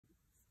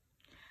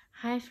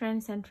Hi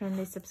friends and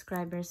friendly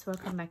subscribers,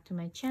 welcome back to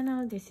my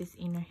channel. This is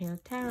Inner Hill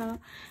Tarot,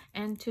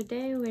 and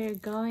today we're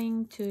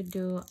going to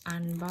do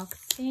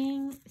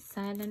unboxing,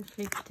 silent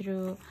flip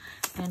through,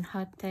 and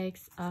hot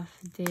takes of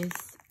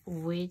this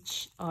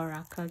Witch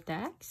Oracle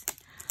decks,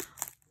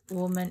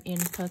 Woman in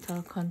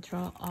Total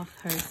Control of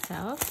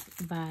Herself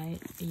by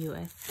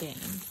US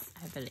Games,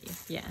 I believe.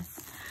 Yes.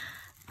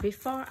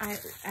 Before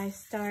I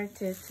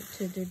started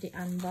to do the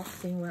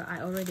unboxing, well, I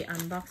already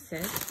unboxed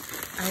it.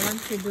 I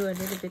want to do a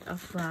little bit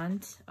of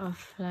rant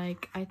of,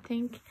 like, I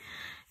think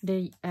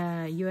the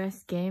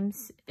US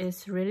Games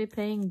is really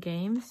playing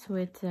games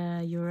with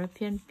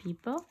European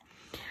people,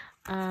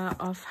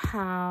 of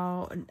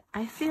how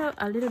I feel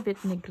a little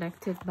bit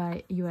neglected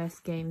by US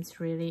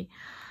Games, really,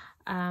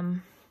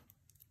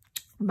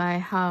 by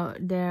how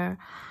they're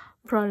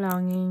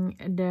prolonging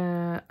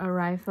the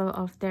arrival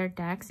of their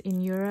decks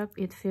in Europe.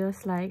 It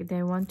feels like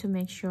they want to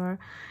make sure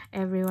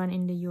everyone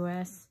in the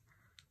US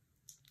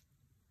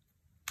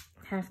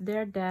have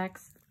their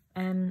decks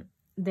and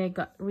they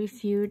got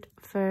reviewed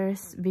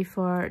first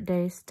before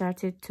they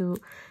started to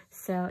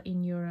sell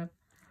in Europe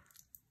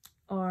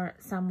or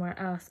somewhere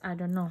else. I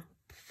don't know.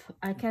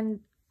 I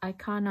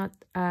cannot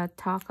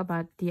talk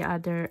about the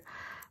other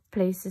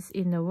places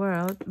in the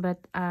world, but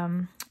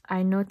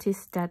I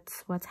noticed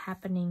that's what's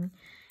happening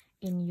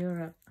in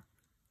Europe.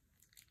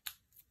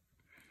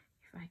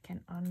 If I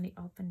can only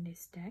open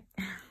this deck.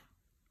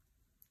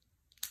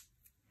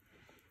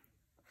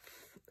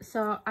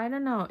 So I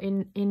don't know,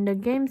 in the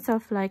games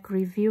of like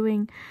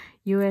reviewing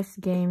US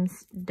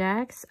Games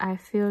decks, I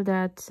feel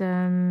that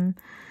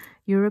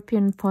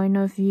European point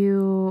of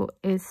view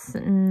is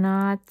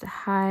not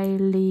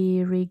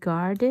highly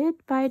regarded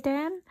by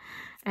them,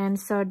 and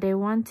so they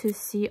want to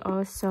see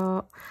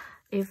also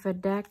if a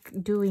deck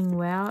doing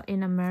well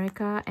in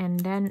America, and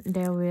then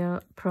they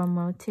will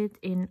promote it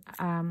in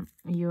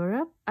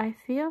Europe, I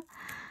feel.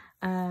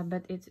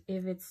 But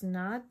if it's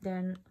not,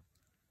 then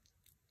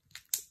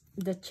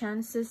the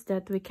chances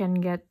that we can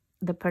get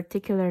the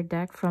particular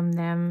deck from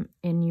them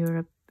in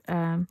Europe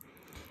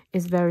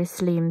is very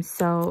slim.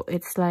 So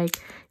it's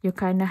like you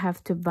kind of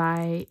have to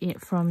buy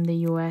it from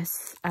the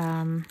US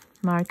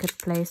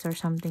marketplace or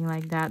something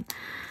like that.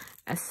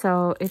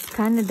 So it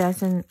kind of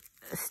doesn't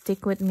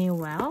stick with me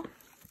well.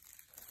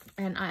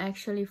 And I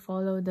actually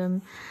follow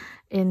them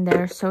in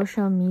their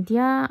social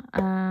media,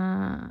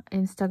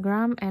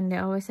 Instagram, and they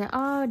always say,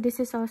 oh, this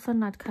is also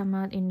not come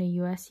out in the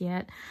US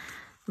yet.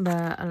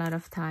 But a lot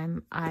of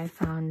time I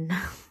found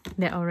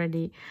they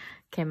already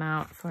came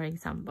out. For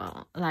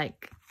example,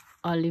 like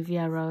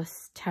Olivia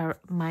Rose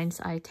Mind's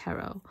Eye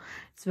Tarot.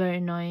 It's very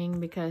annoying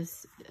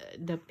because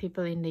the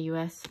people in the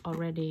US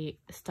already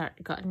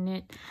gotten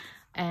it,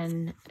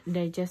 and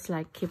they just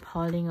like keep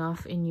holding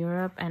off in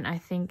Europe. And I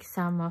think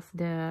some of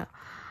the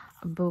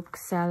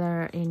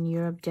bookseller in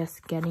Europe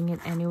just getting it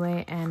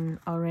anyway and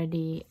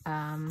already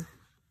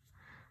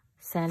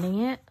selling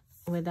it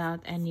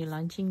without any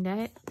launching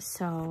date.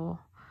 So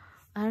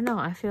I don't know,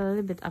 I feel a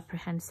little bit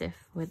apprehensive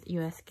with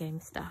US game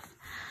stuff.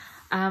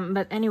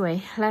 But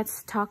anyway,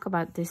 let's talk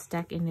about this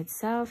deck in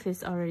itself.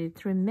 It's already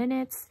 3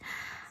 minutes.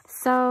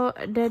 So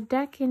the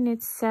deck in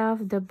itself,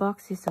 the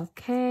box is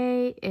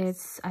okay.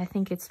 I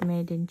think it's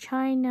made in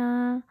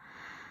China.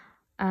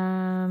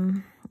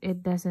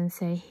 It doesn't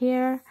say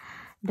here.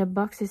 The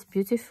box is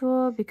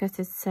beautiful because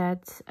it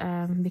said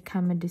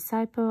become a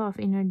disciple of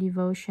inner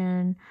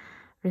devotion,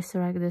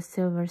 resurrect the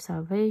silver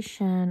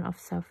salvation of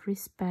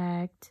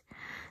self-respect.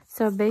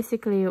 So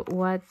basically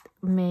what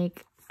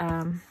make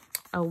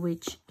a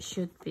witch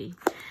should be.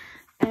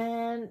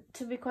 And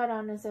to be quite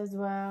honest as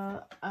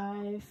well,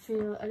 I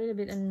feel a little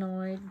bit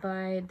annoyed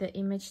by the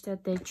image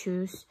that they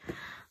choose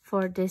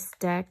for this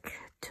deck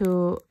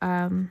to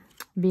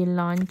be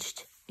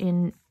launched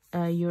in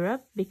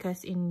Europe,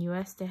 because in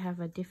US they have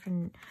a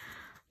different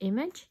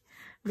image,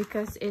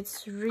 because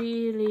it's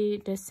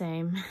really the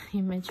same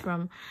image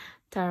from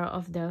Tarot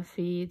of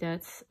Delphi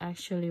that's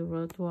actually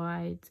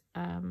worldwide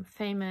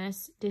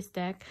famous, this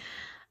deck,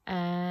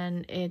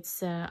 and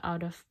it's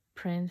out of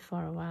print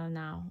for a while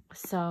now.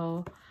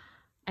 So,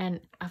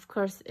 and of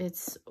course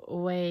it's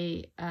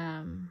way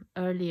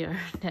earlier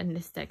than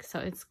this deck, so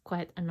it's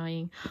quite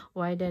annoying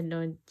why they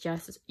don't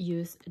just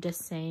use the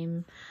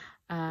same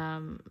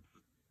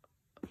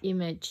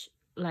image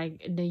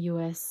like the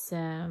US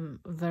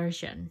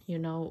version. You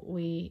know,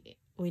 we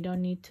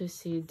don't need to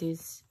see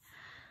this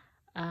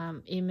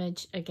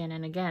image again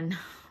and again.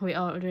 We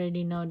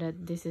already know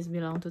that this is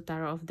belong to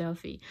Tarot of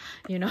Delphi,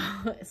 you know.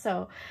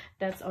 So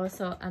that's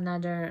also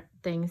another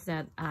things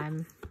that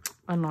I'm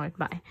annoyed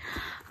by.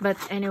 But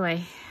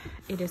anyway,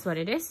 it is what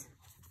it is.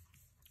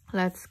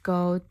 Let's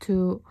go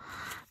to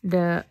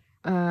the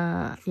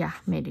yeah,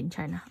 made in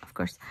China, of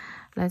course.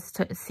 Let's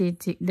see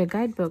the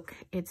guidebook.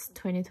 It's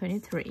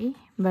 2023,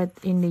 but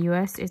in the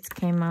US it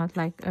came out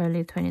like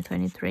early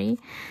 2023,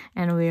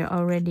 and we're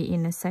already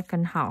in the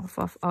second half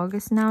of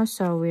August now,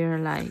 so we're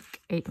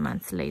like 8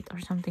 months late or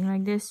something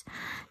like this,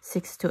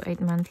 6 to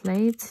 8 months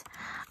late.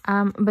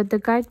 But the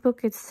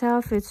guidebook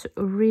itself, it's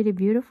really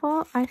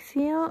beautiful, I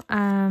feel.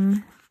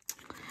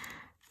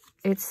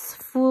 it's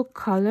full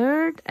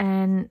colored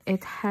and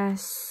it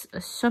has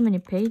so many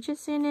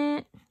pages in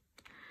it.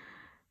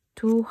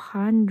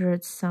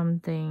 200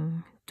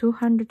 something,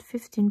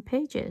 215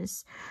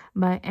 pages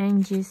by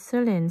Angie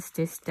Sullins,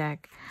 this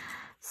deck.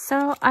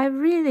 So I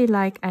really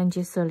like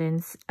Angie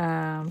Sullins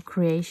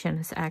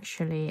creations.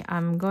 Actually,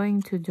 I'm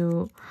going to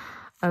do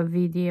a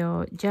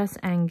video just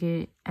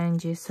Angie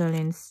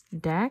Sullins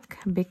deck,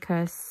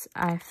 because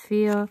I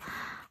feel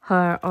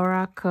her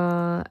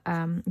oracle,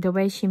 the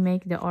way she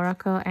make the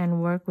oracle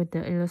and work with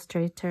the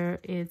illustrator,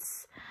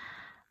 it's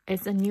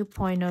a new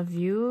point of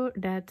view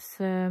that's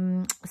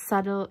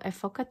subtle,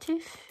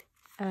 evocative,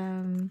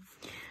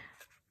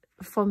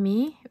 for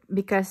me,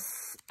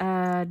 because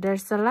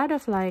there's a lot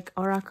of like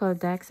oracle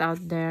decks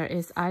out there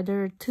is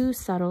either too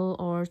subtle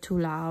or too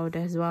loud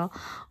as well,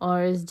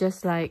 or it's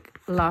just like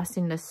lost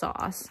in the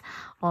sauce,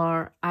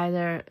 or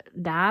either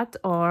that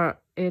or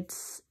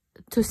it's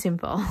too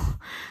simple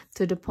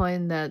to the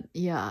point that,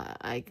 yeah,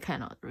 I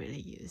cannot really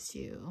use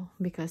you,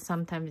 because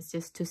sometimes it's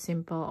just too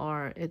simple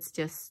or it's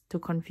just too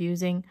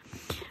confusing.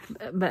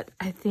 But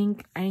I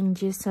think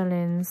Angie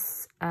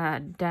Sullins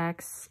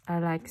decks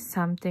are like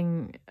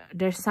something,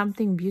 there's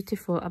something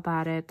beautiful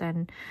about it,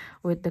 and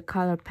with the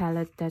color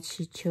palette that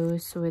she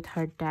chose with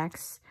her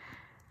decks,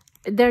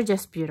 they're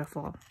just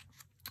beautiful.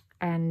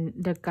 And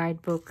the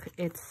guidebook,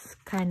 it's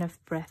kind of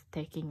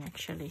breathtaking.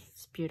 Actually,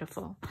 it's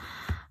beautiful.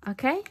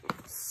 Okay,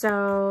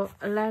 so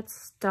let's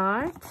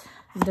start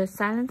the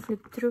silent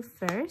flip through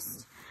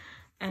first,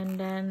 and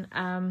then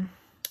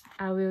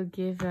I will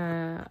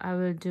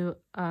do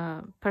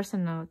a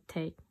personal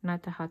take,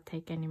 not a hot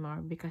take anymore,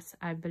 because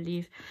I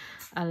believe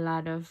a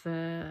lot of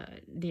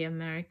the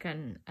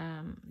American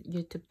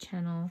YouTube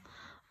channel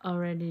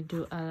already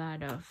do a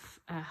lot of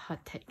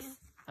hot takes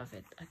of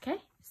it. Okay,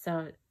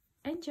 so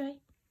enjoy.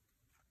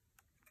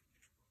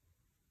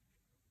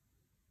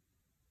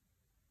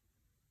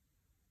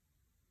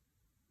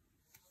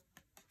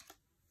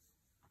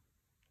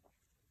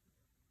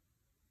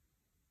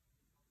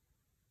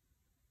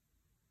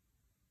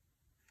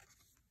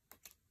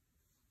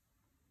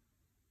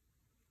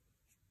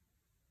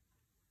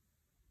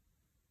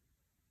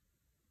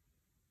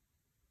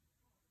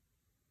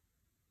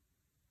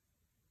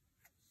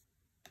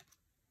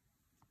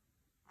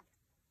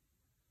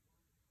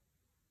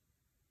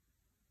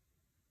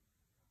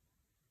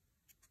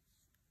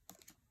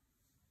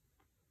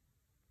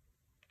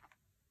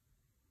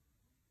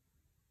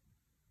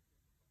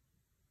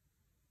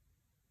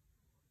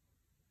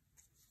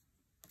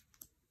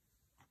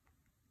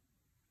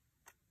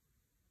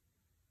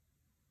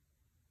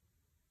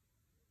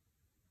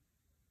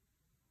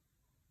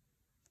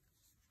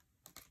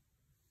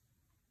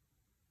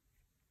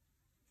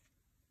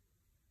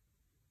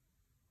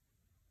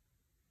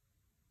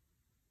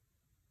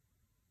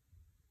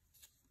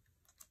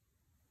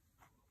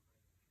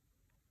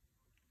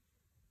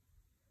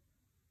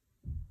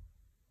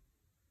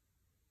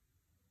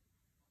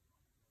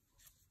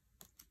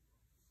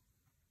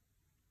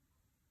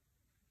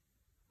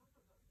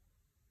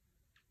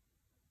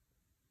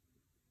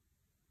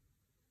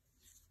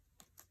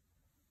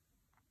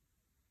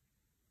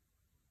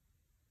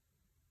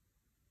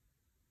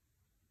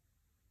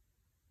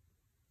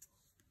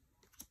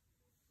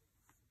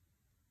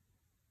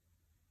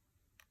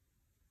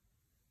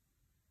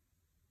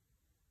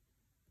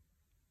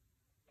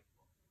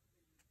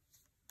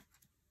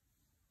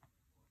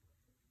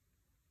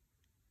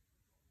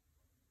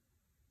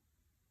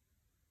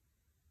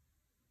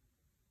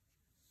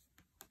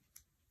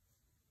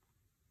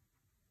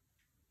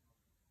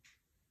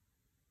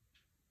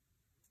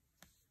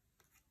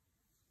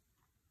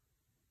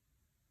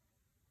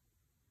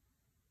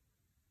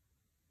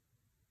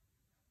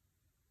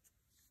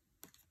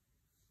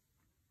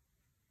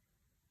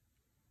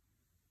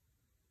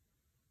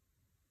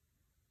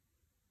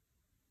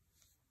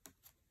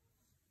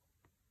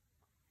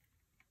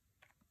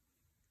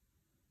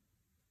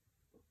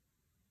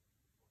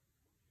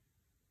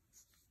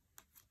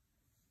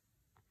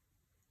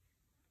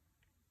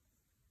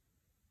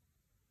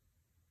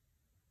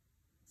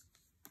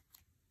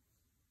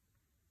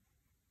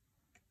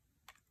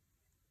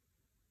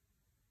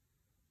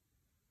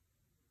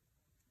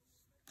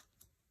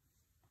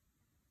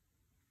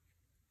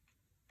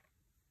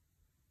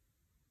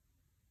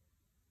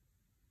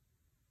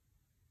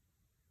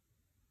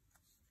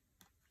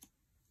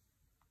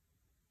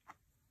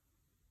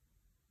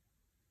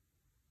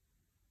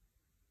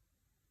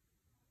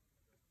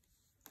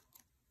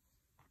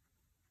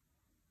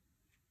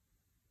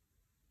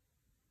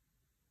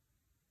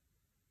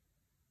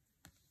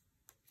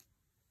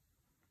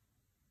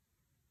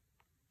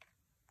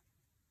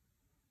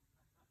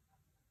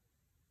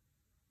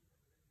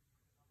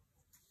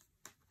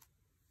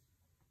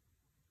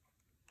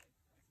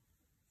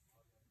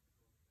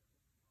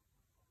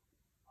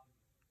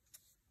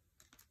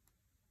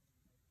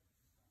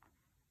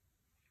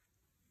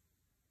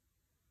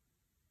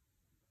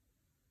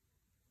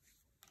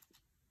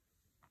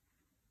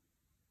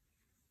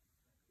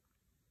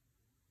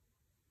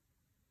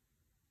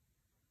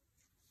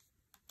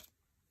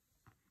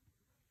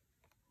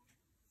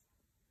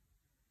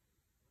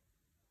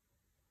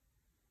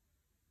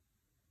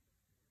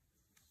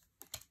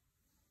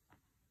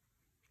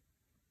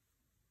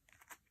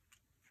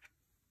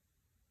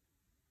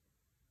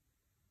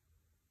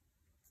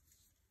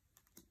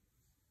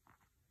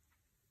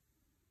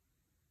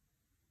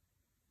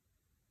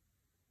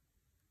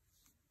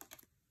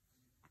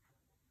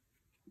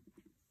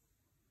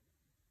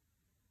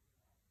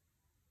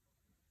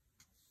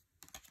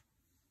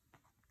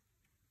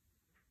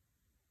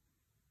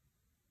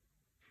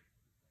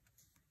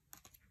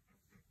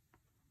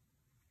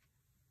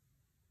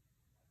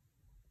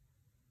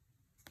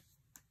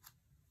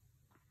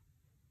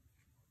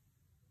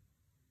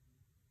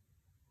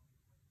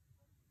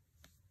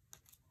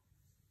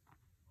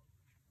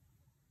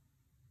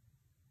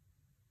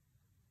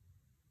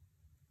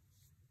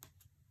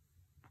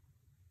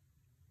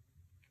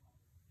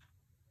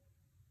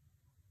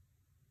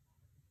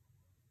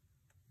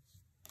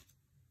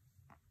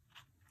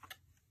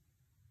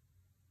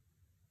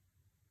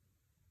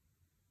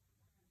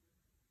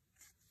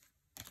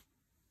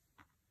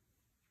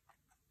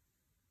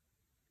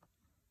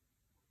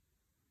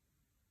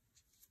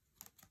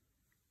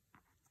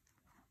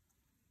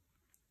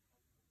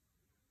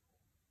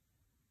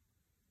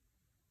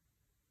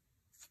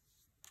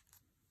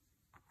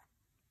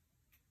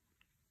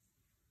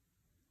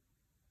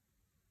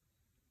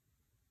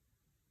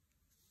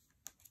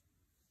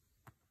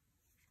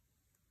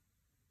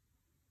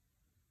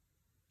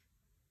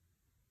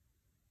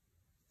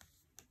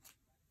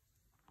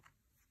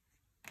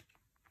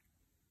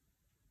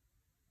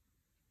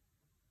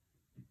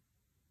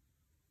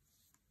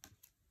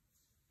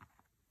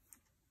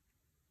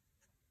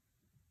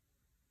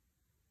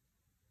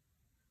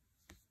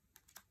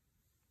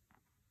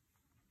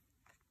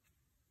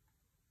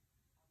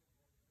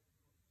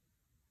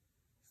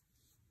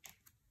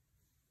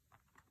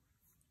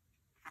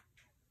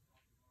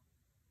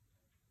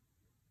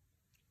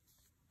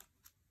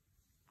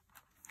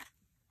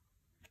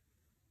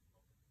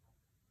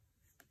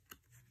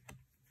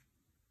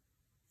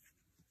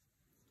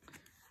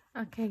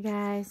 Okay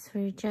guys,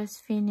 we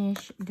just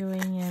finished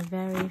doing a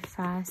very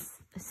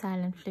fast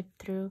silent flip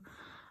through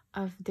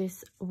of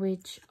this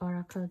Witch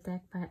Oracle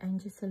deck by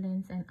Angie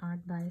Solins and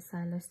art by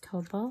Silas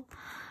Tobel.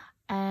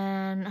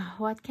 And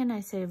what can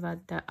I say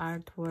about the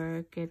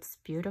artwork? It's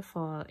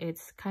beautiful.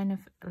 It's kind of,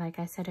 like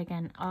I said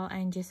again, all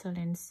Angie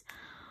Solins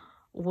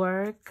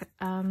work.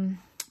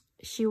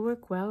 She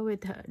worked well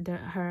with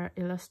her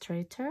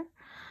illustrator.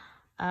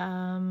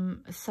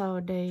 So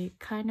they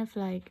kind of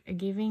like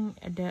giving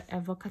the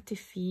evocative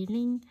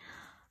feeling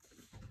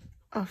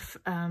of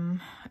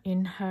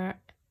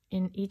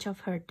in each of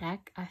her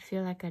deck. I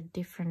feel like a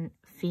different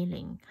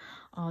feeling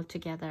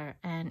altogether,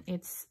 and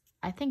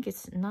I think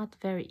it's not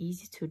very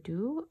easy to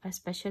do,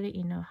 especially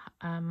in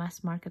a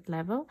mass market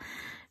level.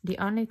 The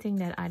only thing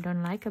that I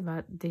don't like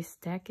about this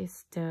deck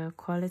is the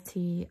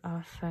quality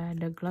of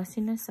the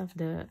glossiness of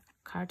the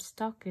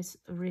cardstock is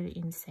really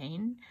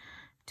insane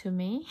to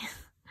me.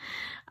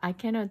 I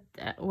cannot,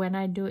 when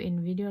I do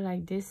in video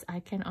like this, I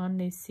can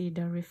only see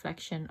the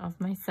reflection of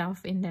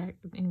myself in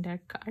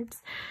their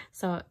cards.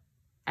 So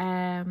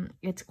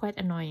it's quite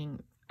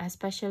annoying,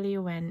 especially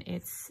when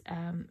it's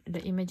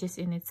the images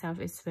in itself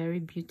is very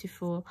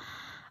beautiful,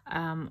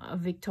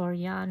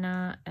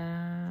 Victoriana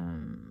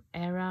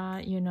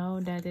era, you know,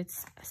 that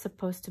it's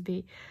supposed to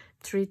be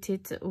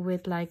treated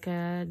with like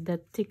the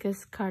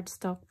thickest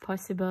cardstock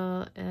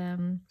possible,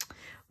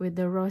 with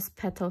the rose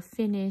petal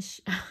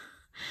finish.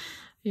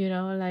 You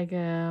know, like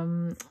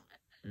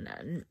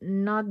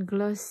not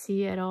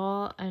glossy at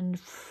all,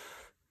 and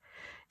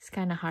it's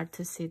kind of hard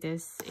to see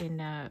this in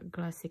a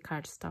glossy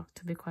cardstock,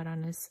 to be quite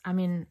honest. I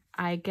mean,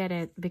 I get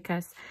it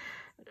because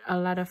a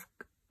lot of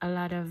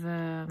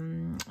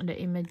the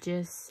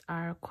images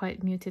are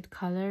quite muted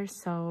colors,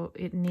 so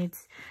it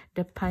needs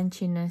the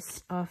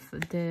punchiness of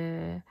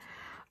the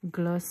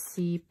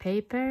glossy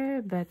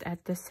paper, but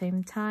at the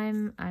same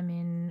time, I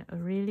mean,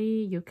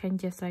 really, you can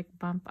just like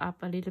bump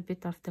up a little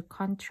bit of the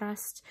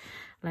contrast,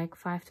 like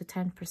 5 to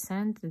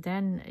 10%,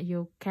 then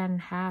you can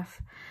have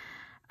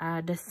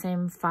the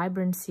same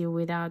vibrancy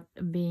without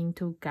being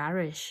too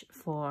garish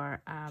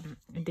for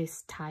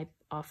this type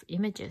of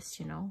images,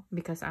 you know,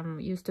 because I'm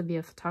used to be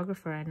a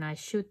photographer and I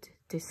shoot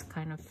this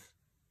kind of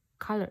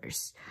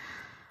colors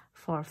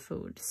for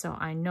food, so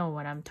I know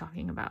what I'm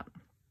talking about.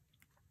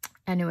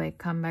 Anyway,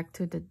 come back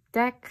to the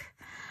deck.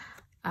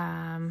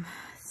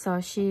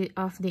 So she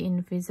of the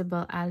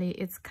Invisible Alley,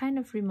 it's kind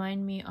of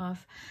remind me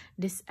of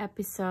this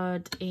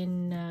episode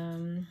in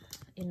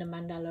The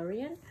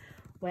Mandalorian,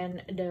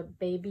 when the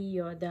baby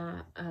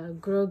Yoda,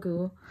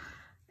 Grogu,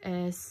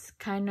 is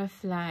kind of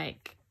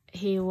like,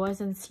 he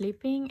wasn't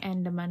sleeping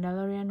and the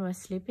Mandalorian was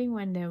sleeping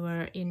when they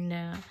were in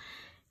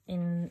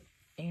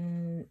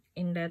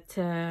that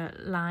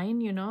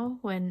line, you know,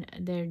 when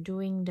they're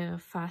doing the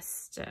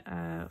fast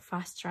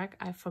track.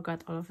 I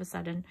forgot all of a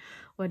sudden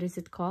what is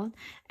it called,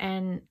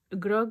 and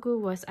Grogu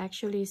was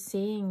actually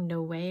seeing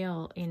the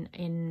whale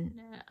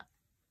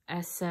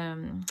as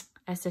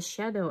a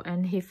shadow,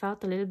 and he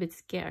felt a little bit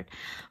scared.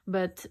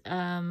 But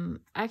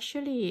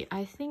actually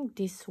I think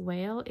this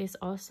whale is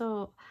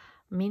also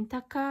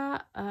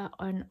Mintaka,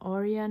 an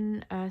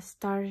Orion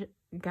star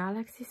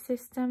galaxy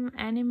system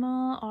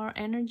animal or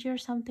energy or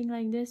something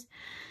like this.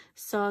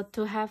 So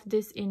to have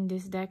this in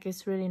this deck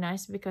is really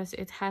nice because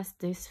it has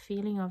this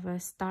feeling of a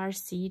star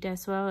seed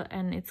as well,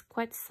 and it's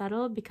quite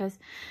subtle because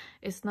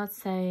it's not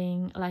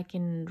saying like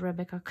in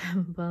Rebecca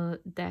Campbell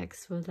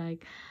decks with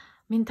like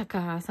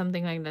Mintaka,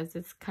 something like this.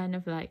 It's kind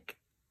of like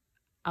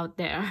out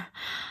there.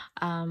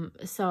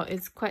 So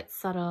it's quite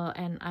subtle,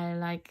 and I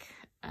like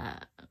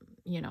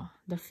you know,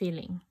 the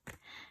feeling.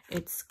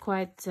 It's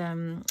quite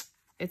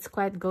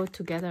go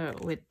together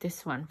with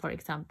this one, for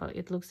example.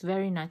 It looks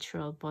very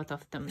natural, both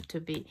of them, to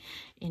be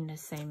in the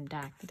same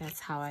deck. That's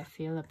how I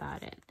feel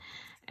about it.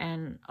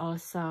 And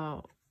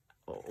also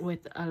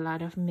with a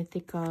lot of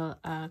mythical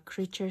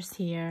creatures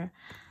here.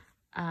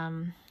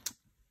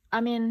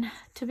 I mean,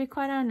 to be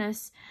quite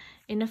honest,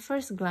 in the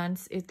first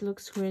glance it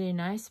looks really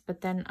nice,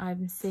 but then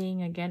I'm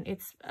seeing again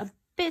it's a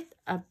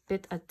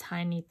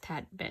tiny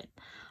tad bit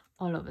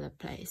all over the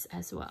place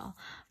as well,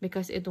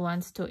 because it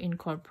wants to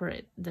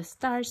incorporate the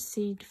star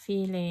seed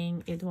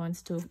feeling. It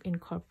wants to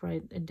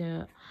incorporate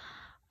the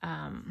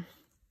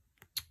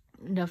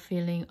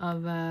feeling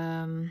of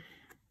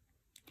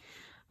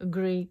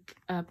Greek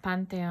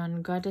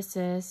pantheon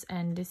goddesses,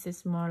 and this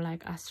is more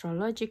like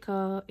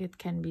astrological. It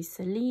can be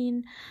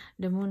Selene,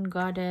 the moon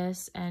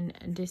goddess, and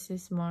this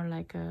is more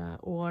like a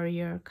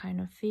warrior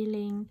kind of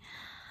feeling,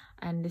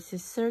 and this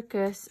is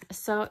Circus.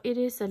 So it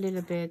is a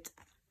little bit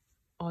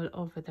all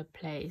over the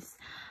place,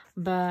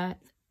 but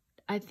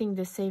I think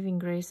the saving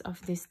grace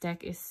of this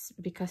deck is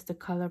because the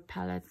color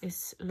palette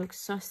looks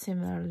so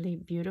similarly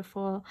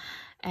beautiful,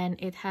 and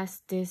it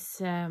has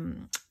this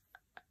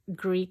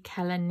Greek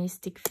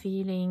Hellenistic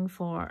feeling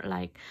for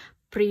like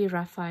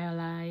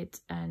pre-Raphaelite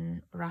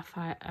and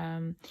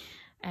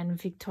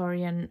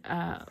Victorian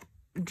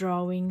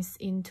drawings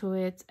into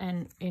it,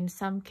 and in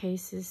some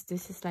cases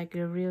this is like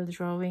a real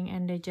drawing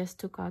and they just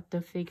took out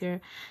the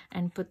figure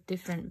and put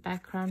different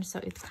backgrounds, so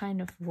it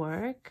kind of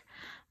work.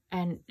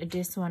 And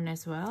this one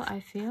as well, I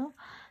feel.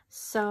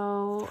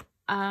 So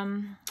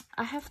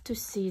I have to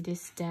see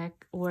this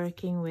deck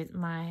working with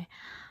my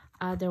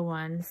other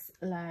ones,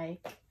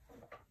 like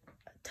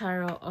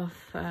Tarot of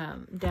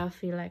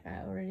Delphi, like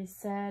I already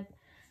said,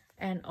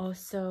 and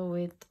also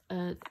with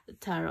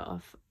Tarot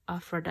of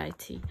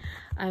Aphrodite.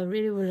 I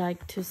really would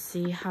like to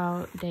see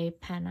how they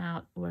pan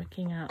out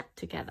working out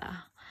together.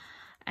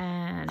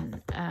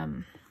 And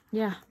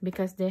yeah,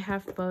 because they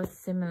have both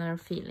similar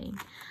feeling.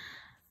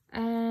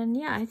 And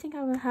yeah, I think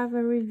I will have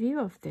a review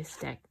of this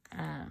deck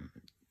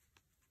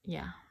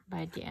yeah,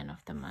 by the end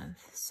of the month.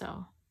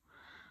 So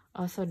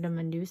also the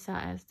Medusa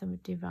as the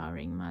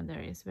devouring mother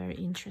is very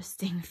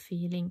interesting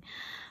feeling,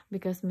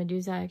 because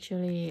Medusa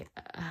actually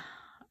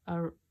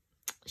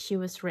she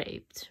was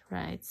raped,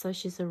 right? So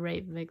she's a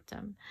rape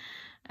victim,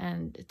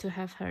 and to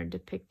have her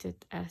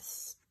depicted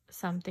as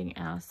something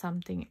else,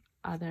 something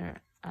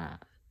other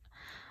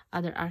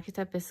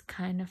archetype is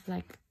kind of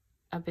like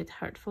a bit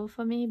hurtful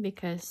for me,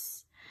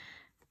 because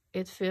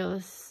it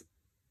feels,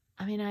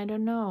 I mean, I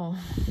don't know.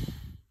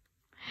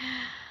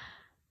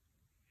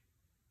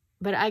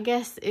 But I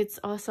guess it's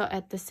also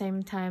at the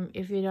same time,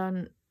 if you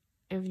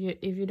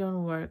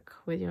don't work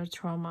with your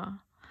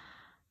trauma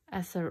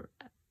as a,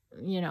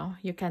 you know,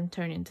 you can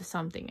turn into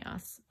something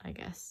else. I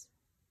guess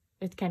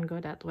it can go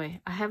that way.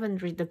 I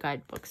haven't read the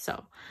guidebook,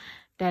 so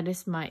that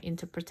is my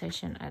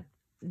interpretation at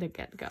the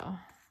get-go.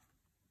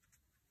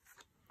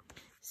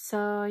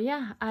 So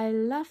yeah, I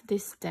love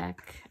this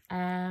deck,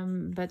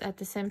 but at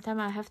the same time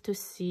I have to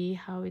see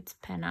how it's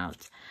pan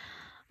out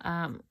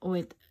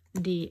with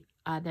the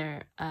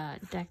other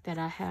deck that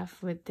I have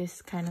with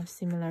this kind of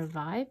similar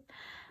vibe.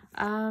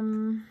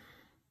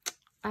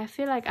 I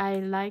feel like I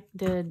like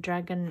the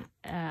Dragon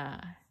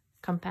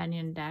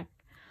companion deck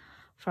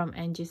from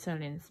Angie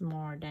Solins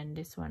more than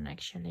this one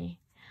actually.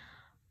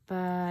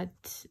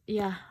 But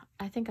yeah,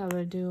 I think I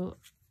will do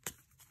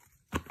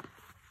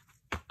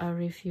a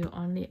review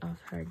only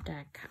of her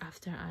deck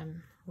after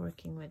I'm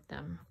working with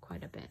them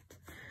quite a bit.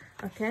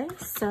 Okay,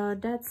 so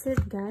that's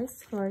it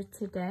guys for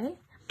today.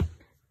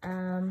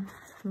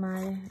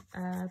 My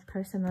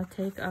personal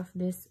take of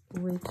this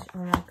Witch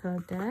Oracle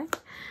deck.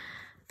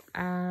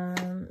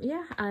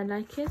 Yeah, I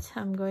like it.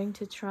 I'm going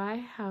to try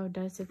how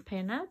does it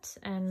pan out,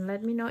 and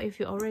let me know if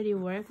you already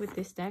work with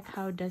this deck.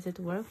 How does it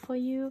work for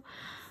you?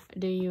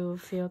 Do you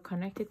feel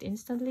connected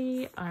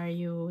instantly? Are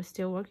you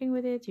still working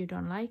with it? You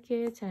don't like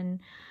it? And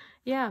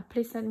yeah,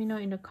 please let me know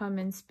in the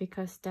comments,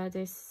 because that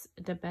is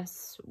the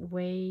best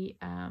way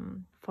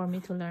for me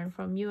to learn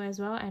from you as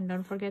well. And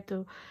don't forget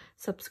to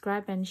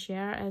subscribe and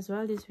share as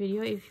well this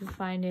video if you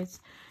find it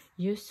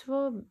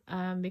useful,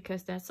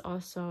 because that's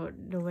also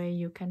the way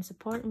you can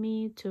support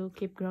me to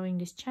keep growing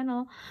this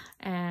channel.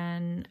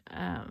 And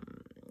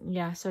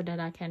yeah, so that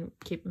I can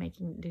keep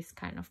making this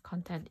kind of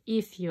content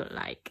if you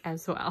like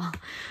as well.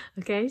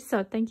 Okay,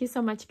 so thank you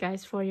so much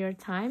guys for your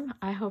time.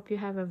 I hope you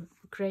have a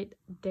great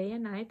day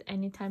and night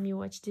anytime you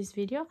watch this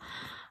video.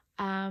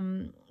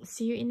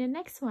 See you in the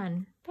next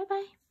one. Bye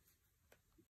bye.